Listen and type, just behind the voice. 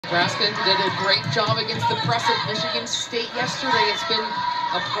Nebraska did a great job against the press of Michigan State yesterday. It's been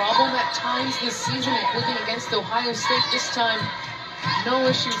a problem at times this season, including against Ohio State. This time, no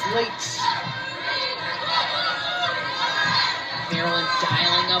issues late. Maryland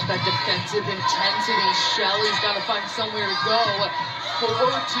dialing up that defensive intensity. Shelley's got to find somewhere to go. 4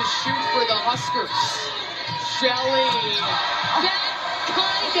 to shoot for the Huskers. Shelley, that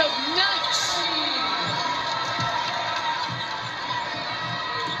kind of night.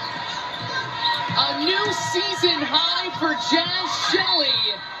 A new season high for Jaz Shelley.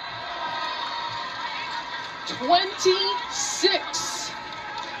 26.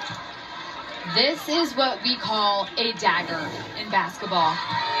 This is what we call a dagger in basketball.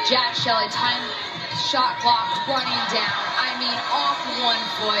 Jaz Shelley, time shot clock running down. I mean, off 1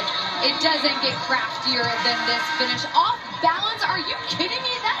 foot. It doesn't get craftier than this finish. Off balance? Are you kidding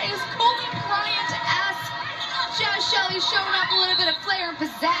me? That is Kobe Bryant-esque. Jaz Shelley showing up a little bit of flair and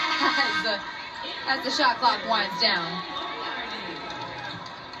pizzazz as the shot clock winds down.